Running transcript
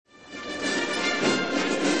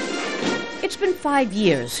It's been 5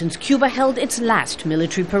 years since Cuba held its last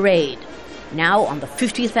military parade. Now, on the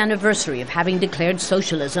 50th anniversary of having declared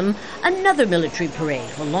socialism, another military parade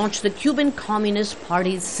will launch the Cuban Communist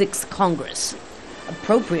Party's 6th Congress.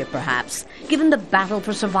 Appropriate, perhaps, given the battle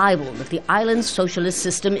for survival that the island's socialist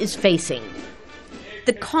system is facing.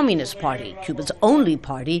 The Communist Party, Cuba's only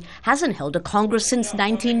party, hasn't held a Congress since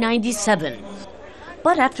 1997.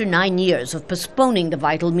 But after 9 years of postponing the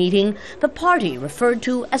vital meeting, the party, referred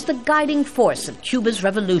to as the guiding force of Cuba's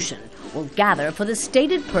revolution, will gather for the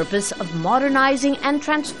stated purpose of modernizing and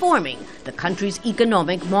transforming the country's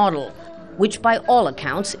economic model, which by all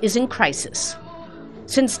accounts is in crisis.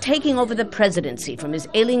 Since taking over the presidency from his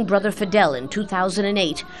ailing brother Fidel in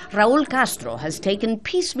 2008, Raúl Castro has taken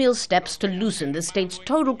piecemeal steps to loosen the state's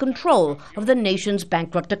total control of the nation's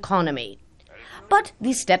bankrupt economy. But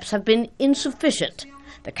these steps have been insufficient,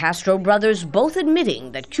 the Castro brothers both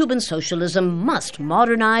admitting that Cuban socialism must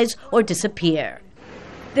modernize or disappear.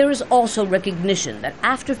 There is also recognition that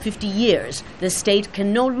after 50 years, the state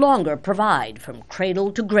can no longer provide from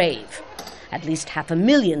cradle to grave. At least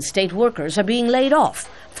 500,000 state workers are being laid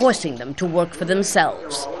off, forcing them to work for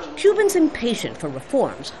themselves. Cubans impatient for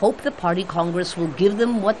reforms hope the party Congress will give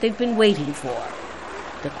them what they've been waiting for.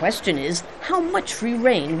 The question is, how much free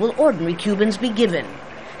rein will ordinary Cubans be given?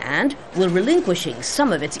 And will relinquishing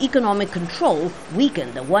some of its economic control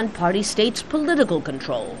weaken the one-party state's political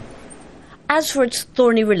control? As for its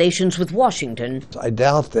thorny relations with Washington, I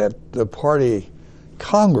doubt that the party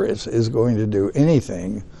Congress is going to do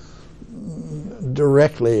anything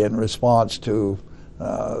directly in response to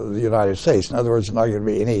the United States. In other words, there's not going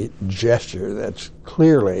to be any gesture that's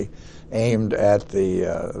clearly aimed at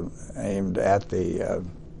the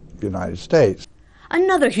United States.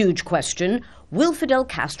 Another huge question, will Fidel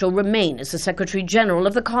Castro remain as the Secretary General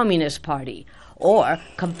of the Communist Party, or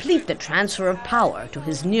complete the transfer of power to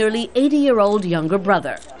his nearly 80-year-old younger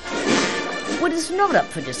brother? What is not up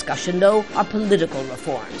for discussion, though, are political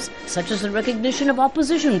reforms, such as the recognition of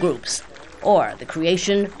opposition groups, or the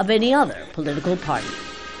creation of any other political party.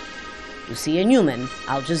 Lucia Newman,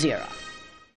 Al Jazeera.